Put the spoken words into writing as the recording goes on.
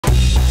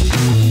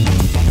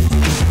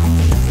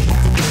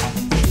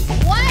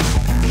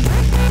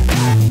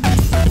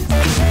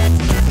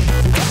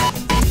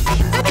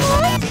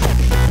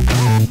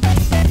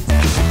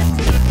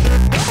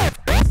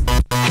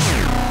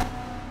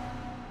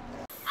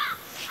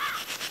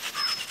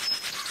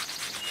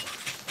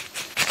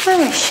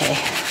Where is she?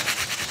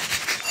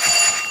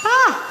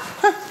 Ah!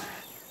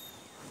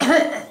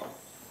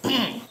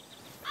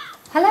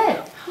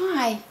 Hello.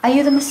 Hi. Are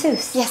you the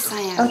masseuse? Yes, I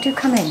am. Oh, do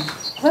come in.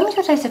 When was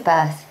your date of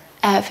birth?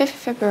 5th of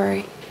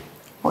February.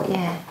 What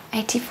year?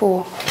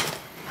 84.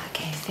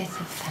 Okay, 5th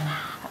of February.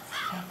 That's the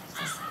 5th of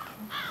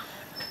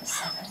the 2nd.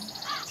 7,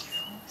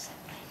 84, 7,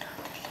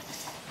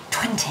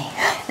 20.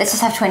 Let's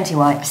just have 20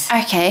 wipes.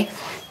 Okay. 2,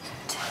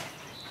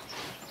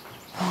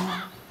 4,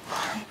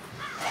 5.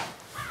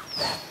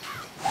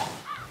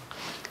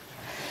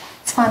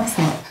 It's fine,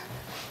 isn't it?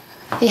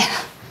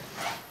 Yeah.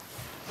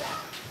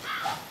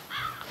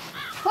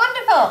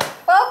 Wonderful.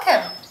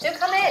 Welcome. Do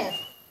come in.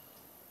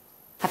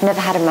 I've never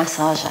had a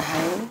massage at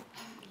home.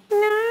 No.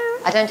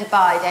 I don't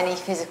abide any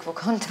physical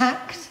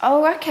contact.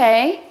 Oh,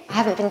 okay. I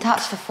haven't been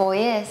touched for 4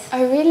 years.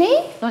 Oh,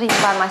 really? Not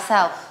even by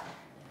myself.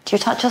 Do you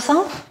touch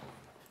yourself?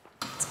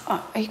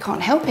 Oh, you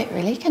can't help it,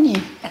 really, can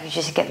you? Oh, you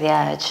just get the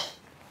urge.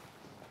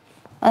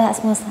 Oh, that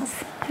smells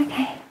nice.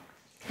 Okay.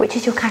 Which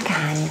is your caca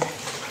hand?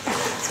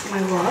 That's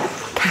my what?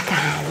 Caca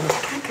hand.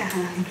 Caca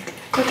hand.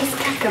 What does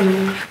caca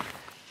mean?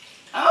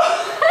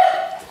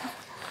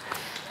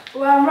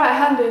 Well, I'm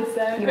right-handed,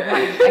 so... You're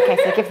right. Okay,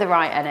 so give the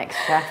right an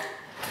extra.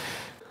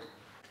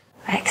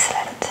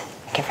 Excellent.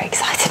 I get very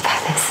excited by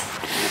this.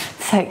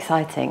 So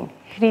exciting.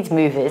 Who needs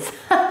movies?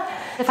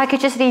 If I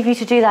could just leave you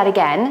to do that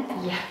again.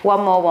 Yeah.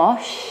 One more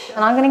wash.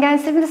 And I'm going to go and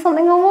slip into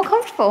something a little more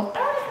comfortable.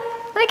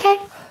 Okay.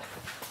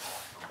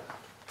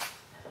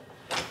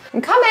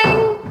 I'm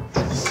coming.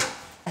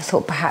 I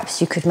thought perhaps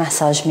you could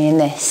massage me in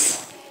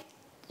this.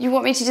 You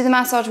want me to do the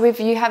massage with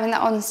you having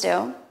that on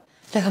still?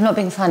 Look, I'm not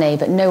being funny,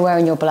 but nowhere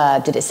in your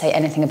blurb did it say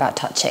anything about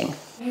touching.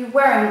 You're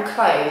wearing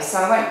clothes, so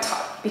I won't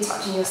be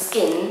touching your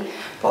skin,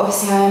 but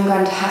obviously I am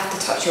going to have to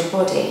touch your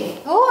body.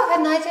 Oh, I've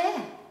had an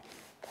idea.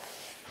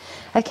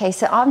 Okay,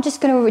 so I'm just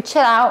going to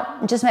chill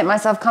out and just make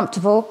myself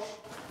comfortable.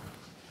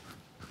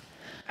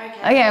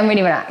 Okay, I'm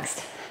really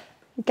relaxed.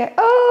 Go,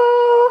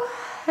 oh,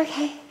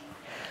 okay.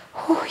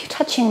 Oh, you're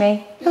touching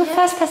me. You're the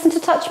first person to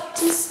touch me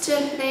Just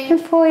gently. in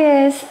 4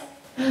 years.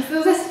 Can you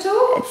feel this at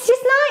all? It's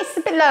just nice,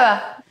 a bit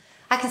lower.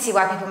 I can see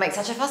why people make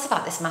such a fuss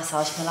about this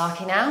massage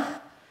malarkey now.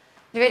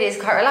 It really is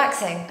quite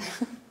relaxing.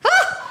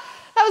 Ah,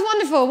 that was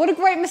wonderful. What a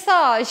great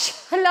massage.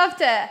 I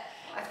loved it.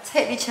 I've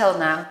totally chilled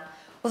now.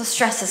 All the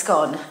stress is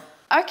gone.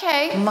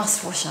 Okay. I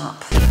must wash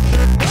up.